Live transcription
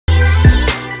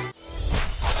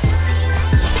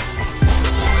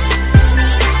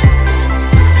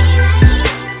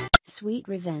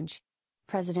sweet revenge.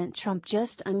 President Trump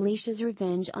just unleashes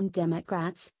revenge on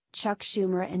Democrats. Chuck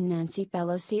Schumer and Nancy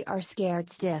Pelosi are scared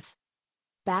stiff.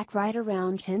 Back right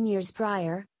around 10 years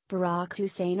prior, Barack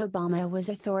Hussein Obama was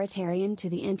authoritarian to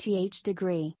the nth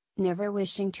degree, never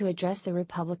wishing to address a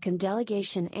Republican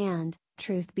delegation and,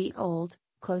 truth be told,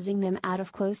 closing them out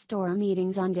of closed-door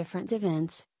meetings on different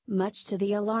events, much to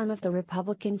the alarm of the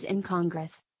Republicans in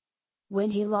Congress.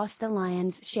 When he lost the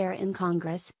lion's share in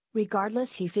Congress,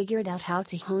 regardless, he figured out how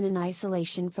to hone in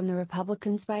isolation from the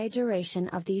Republicans by a duration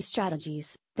of these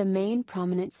strategies, the main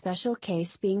prominent special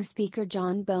case being Speaker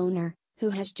John Boehner, who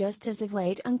has just as of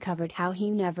late uncovered how he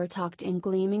never talked in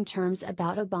gleaming terms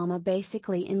about Obama,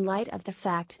 basically in light of the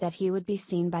fact that he would be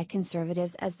seen by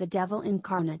conservatives as the devil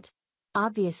incarnate.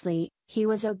 Obviously, he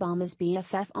was Obama's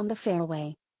BFF on the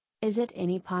fairway. Is it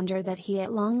any wonder that he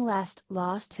at long last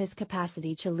lost his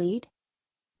capacity to lead?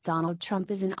 Donald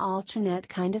Trump is an alternate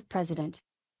kind of president.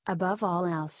 Above all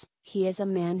else, he is a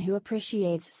man who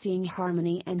appreciates seeing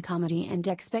harmony and comedy and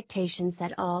expectations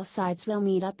that all sides will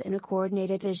meet up in a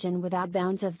coordinated vision without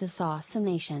bounds of the sauce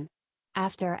nation.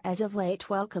 After as of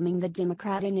late welcoming the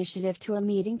Democrat initiative to a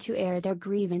meeting to air their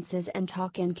grievances and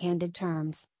talk in candid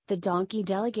terms, the donkey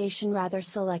delegation rather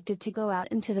selected to go out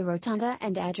into the rotunda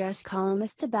and address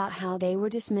columnists about how they were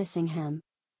dismissing him.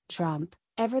 Trump,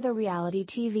 ever the reality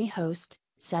TV host,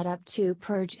 set up 2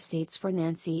 purge seats for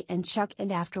Nancy and Chuck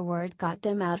and afterward got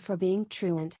them out for being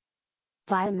truant.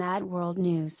 Via Mad World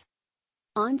News.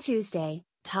 On Tuesday,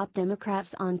 top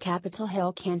Democrats on Capitol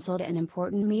Hill canceled an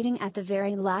important meeting at the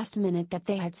very last minute that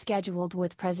they had scheduled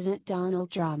with President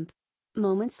Donald Trump.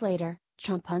 Moments later,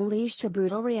 Trump unleashed a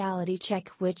brutal reality check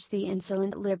which the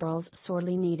insolent liberals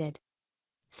sorely needed.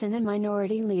 Senate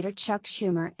Minority Leader Chuck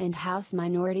Schumer and House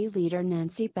Minority Leader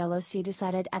Nancy Pelosi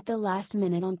decided at the last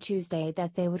minute on Tuesday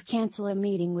that they would cancel a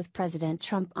meeting with President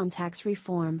Trump on tax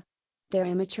reform. Their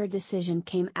immature decision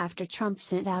came after Trump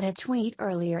sent out a tweet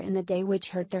earlier in the day which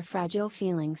hurt their fragile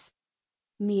feelings.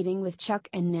 Meeting with Chuck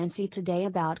and Nancy today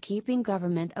about keeping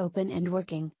government open and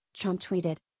working, Trump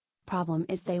tweeted. Problem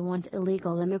is they want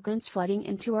illegal immigrants flooding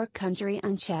into our country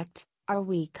unchecked, are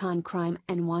weak on crime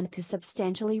and want to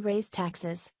substantially raise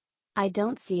taxes. I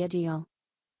don't see a deal.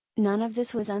 None of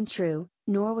this was untrue,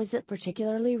 nor was it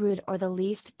particularly rude or the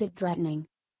least bit threatening.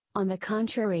 On the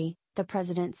contrary, the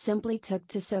president simply took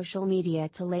to social media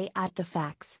to lay out the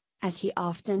facts, as he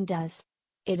often does.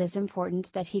 It is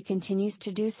important that he continues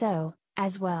to do so,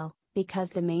 as well, because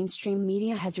the mainstream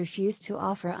media has refused to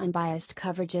offer unbiased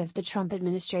coverage of the Trump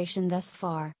administration thus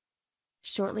far.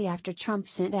 Shortly after Trump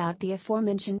sent out the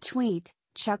aforementioned tweet,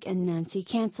 Chuck and Nancy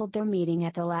canceled their meeting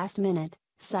at the last minute,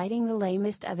 citing the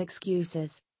lamest of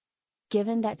excuses.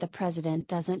 Given that the president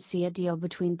doesn't see a deal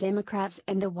between Democrats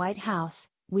and the White House,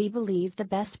 we believe the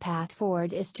best path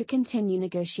forward is to continue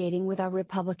negotiating with our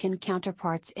Republican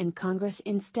counterparts in Congress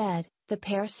instead, the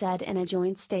pair said in a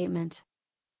joint statement.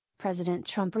 President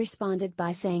Trump responded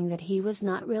by saying that he was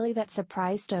not really that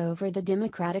surprised over the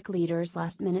Democratic leader's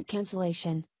last-minute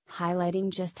cancellation, highlighting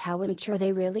just how immature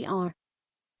they really are.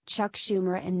 Chuck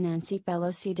Schumer and Nancy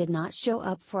Pelosi did not show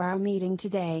up for our meeting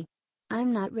today.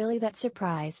 I'm not really that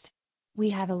surprised. We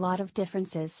have a lot of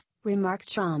differences,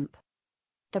 remarked Trump.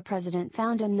 The president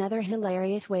found another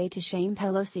hilarious way to shame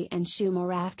Pelosi and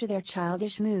Schumer after their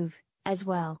childish move, as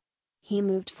well. He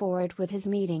moved forward with his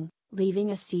meeting,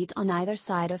 leaving a seat on either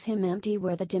side of him empty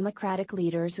where the Democratic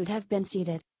leaders would have been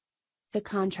seated. The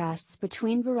contrasts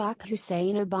between Barack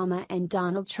Hussein Obama and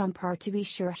Donald Trump are to be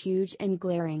sure huge and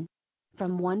glaring.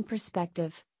 From one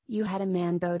perspective, you had a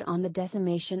man bowed on the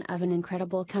decimation of an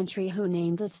incredible country who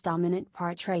named its dominant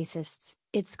part racists,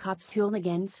 its cops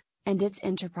hooligans, and its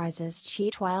enterprises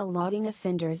cheat while lauding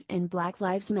offenders in Black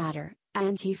Lives Matter,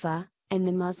 Antifa, and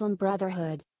the Muslim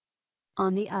Brotherhood.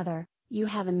 On the other, you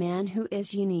have a man who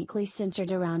is uniquely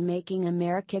centered around making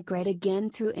America great again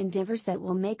through endeavors that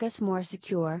will make us more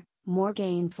secure, more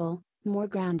gainful, more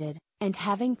grounded, and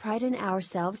having pride in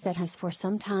ourselves that has for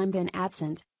some time been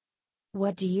absent.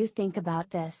 What do you think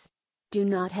about this? Do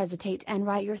not hesitate and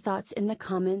write your thoughts in the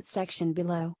comments section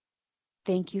below.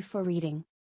 Thank you for reading.